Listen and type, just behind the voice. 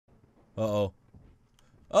Uh-oh.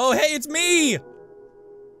 Oh, hey, it's me!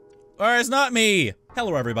 Or it's not me!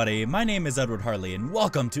 Hello everybody, my name is Edward Harley, and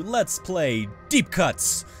welcome to Let's Play Deep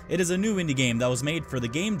Cuts! It is a new indie game that was made for the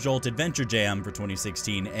Game Jolt Adventure Jam for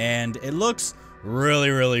 2016, and it looks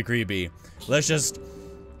really creepy. Let's just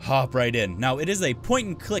hop right in. Now, it is a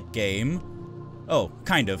point-and-click game. Oh,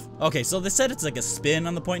 kind of. Okay, so they said it's like a spin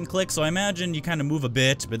on the point-and-click, so I imagine you kind of move a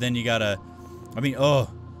bit, but then you gotta...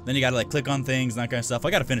 then you gotta like click on things and that kind of stuff. I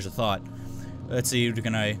gotta finish the thought. Let's see,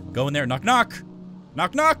 can I go in there? Knock knock!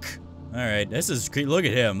 Knock knock! Alright, this is creepy. Look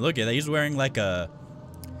at him. Look at that. He's wearing like a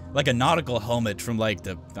nautical helmet from like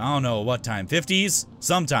the, I don't know what time, 50s?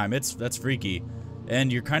 Sometime. That's freaky.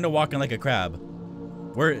 And you're kind of walking like a crab.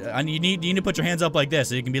 You need to put your hands up like this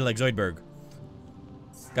so you can be like Zoidberg.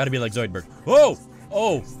 Gotta be like Zoidberg. Whoa!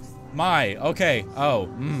 Oh! My. Okay. Oh.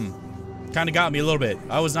 Kinda got me a little bit.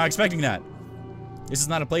 I was not expecting that. This is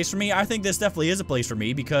not a place for me. I think this definitely is a place for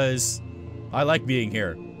me because I like being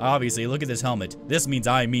here. Obviously, look at this helmet. This means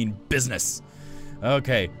I mean business.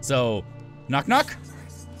 Okay, so, knock knock?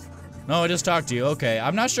 No, I just talked to you. Okay,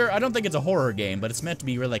 I'm not sure. I don't think it's a horror game, but it's meant to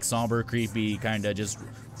be really like somber, creepy, kinda just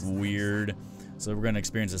weird. So we're gonna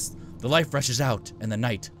experience this. The life rushes out and the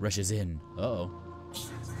night rushes in. Uh-oh.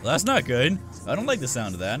 Well, that's not good. I don't like the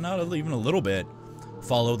sound of that, not even a little bit.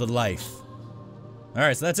 Follow the life.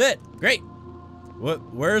 Alright, so that's it. Great.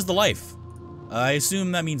 Where's the life? I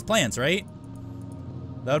assume that means plants, right?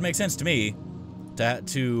 That would make sense to me,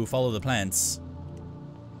 to follow the plants.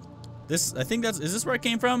 Is this where it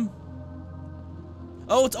came from?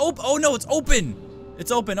 Oh, it's open. Oh no, it's open.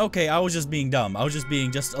 It's open. Okay, I was just being dumb. I was just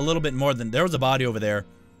being just a little bit more than, there was a body over there.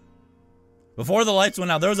 Before the lights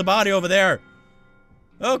went out, there was a body over there.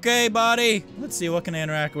 Okay, body. Let's see, what can I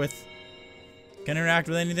interact with? Can I interact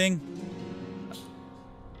with anything?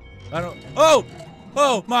 I don't, oh!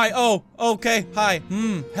 Oh, my, oh, okay, hi,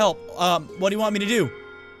 help, what do you want me to do?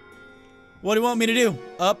 What do you want me to do?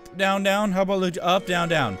 Up, down, down, how about up, down,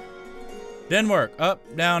 down? Didn't work, up,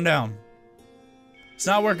 down, down. It's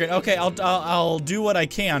not working, okay, I'll do what I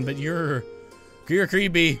can, but you're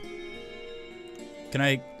creepy.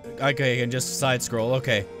 Okay, I can just side scroll,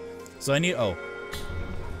 okay. So I need, oh.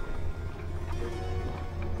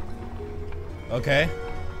 Okay.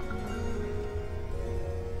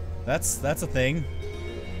 That's a thing.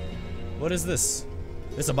 What is this?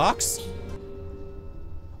 This a box?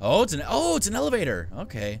 Oh, it's an elevator.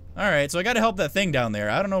 Okay. All right. So I got to help that thing down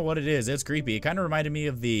there. I don't know what it is. It's creepy. It kind of reminded me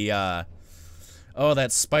of the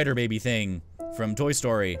that spider baby thing from Toy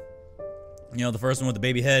Story. You know, the first one with the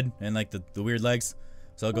baby head and like the weird legs.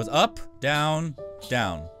 So it goes up, down,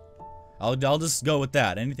 down. I'll just go with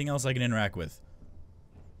that. Anything else I can interact with?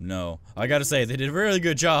 No. I got to say they did a really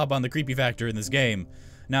good job on the creepy factor in this game.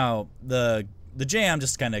 Now, the jam,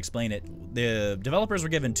 just to kind of explain it, the developers were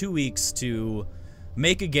given 2 weeks to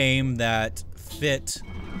make a game that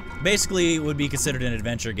basically would be considered an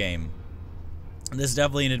adventure game. This is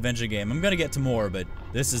definitely an adventure game. I'm gonna get to more, but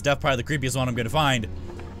this is definitely the creepiest one I'm gonna find.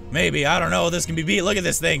 Maybe, I don't know, this can be beat. Look at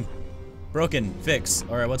this thing. Broken, fix.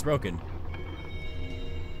 Alright, what's broken?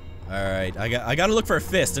 Alright, I gotta look for a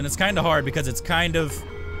fist, and it's kind of hard because it's kind of...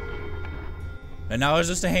 And now it's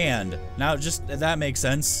just a hand. Now that makes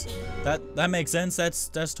sense. That makes sense.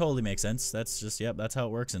 That's totally makes sense. That's just, yep, that's how it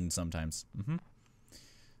works and sometimes.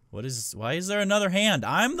 Why is there another hand?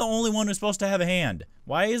 I'm the only one who's supposed to have a hand.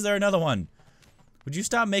 Why is there another one? Would you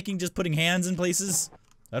stop just putting hands in places?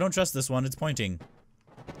 I don't trust this one. It's pointing.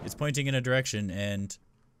 It's pointing in a direction and,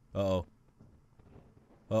 uh-oh.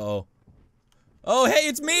 Uh-oh. Oh, hey,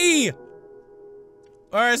 it's me!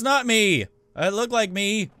 Or it's not me. It looked like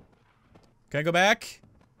me. Can I go back?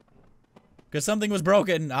 Because something was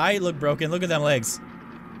broken. I look broken. Look at them legs.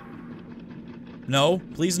 No.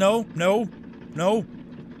 Please no. No. No.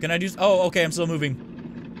 Can I do... Oh, okay. I'm still moving.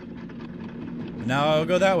 Now I'll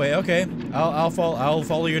go that way. Okay. I'll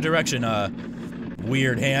follow your direction,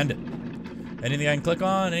 weird hand. Anything I can click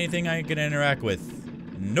on? Anything I can interact with?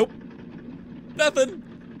 Nope. Nothing.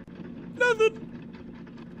 Nothing.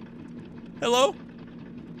 Hello?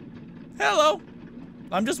 Hello?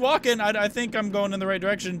 I'm just walking. I think I'm going in the right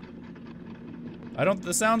direction.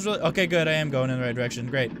 The sound's really... Okay, good. I am going in the right direction.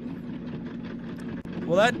 Great.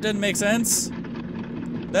 Well, that didn't make sense.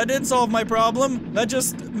 That didn't solve my problem. That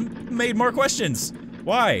just made more questions.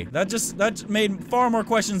 Why? That made far more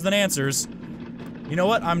questions than answers. You know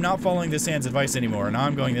what? I'm not following this hand's advice anymore. Now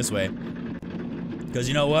I'm going this way. Because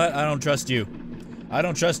you know what? I don't trust you. I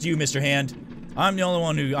don't trust you, Mr. Hand. I'm the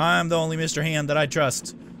only Mr. Hand that I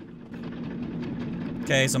trust.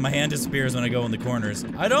 Okay, so my hand disappears when I go in the corners.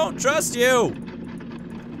 I don't trust you!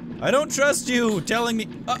 I don't trust you telling me-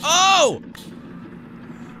 oh!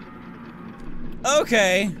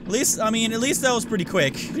 Okay, at least that was pretty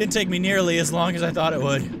quick. It didn't take me nearly as long as I thought it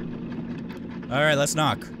would. Alright, let's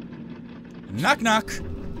knock. Knock, knock.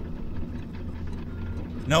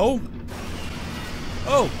 No.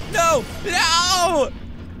 Oh, no! No!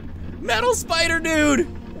 Metal spider dude!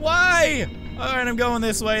 Why? Alright, I'm going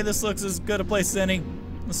this way. This looks as good a place as any.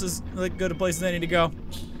 This is like good a place as any to go.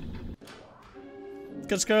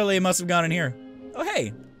 Because clearly it must have gone in here. Oh,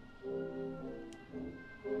 hey.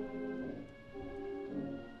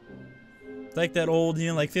 Like that old, you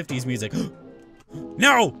know, like 50s music.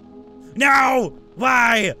 No! No!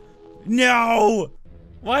 Why? No!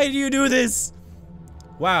 Why do you do this?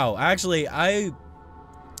 Wow, actually, I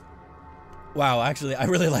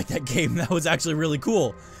really like that game. That was actually really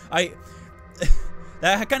cool.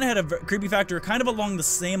 That kind of had a creepy factor, kind of along the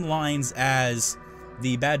same lines as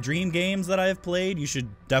the Bad Dream games that I've played. You should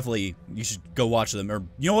go watch them, or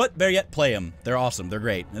you know what? Better yet, play them. They're awesome. They're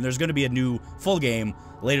great. And there's going to be a new full game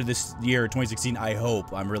later this year, 2016. I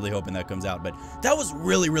hope. I'm really hoping that comes out. But that was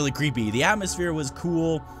really, really creepy. The atmosphere was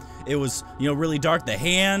cool. It was, you know, really dark. The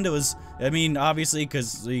hand, it was, I mean, obviously,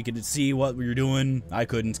 because you could see what we were doing. I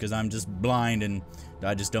couldn't, because I'm just blind and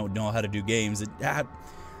I just don't know how to do games. I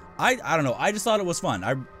don't know. I just thought it was fun.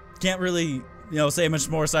 I can't really, you know, say much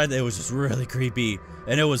more aside that it was just really creepy,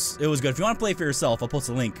 and it was good. If you want to play for yourself, I'll post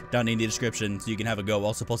a link down in the description so you can have a go. I'll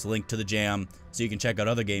also post a link to the jam so you can check out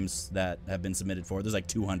other games that have been submitted for. There's like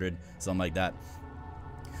 200, something like that.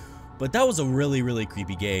 But that was a really, really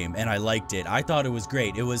creepy game, and I liked it. I thought it was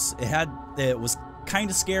great. It was kind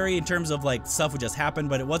of scary in terms of like stuff would just happen,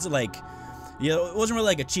 but it wasn't like, you know, it wasn't really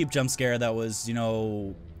like a cheap jump scare that was, you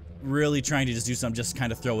know, really trying to just do something, just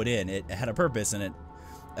kind of throw it in. It had a purpose, and it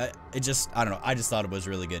just, I don't know, I just thought it was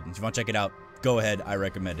really good. If you want to check it out, go ahead, I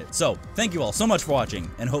recommend it. So, thank you all so much for watching,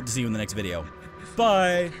 and hope to see you in the next video.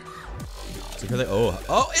 Bye! So,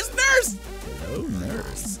 oh, it's Nurse! Hello,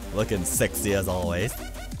 Nurse. Looking sexy as always.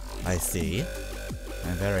 I see.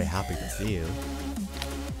 I'm very happy to see you.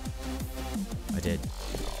 I did.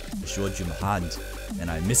 I showed you my hand,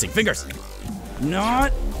 and I'm missing fingers!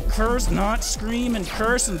 Not curse, not scream and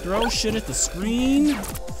curse and throw shit at the screen.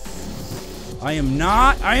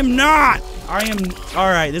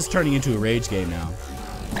 Alright, this is turning into a rage game now.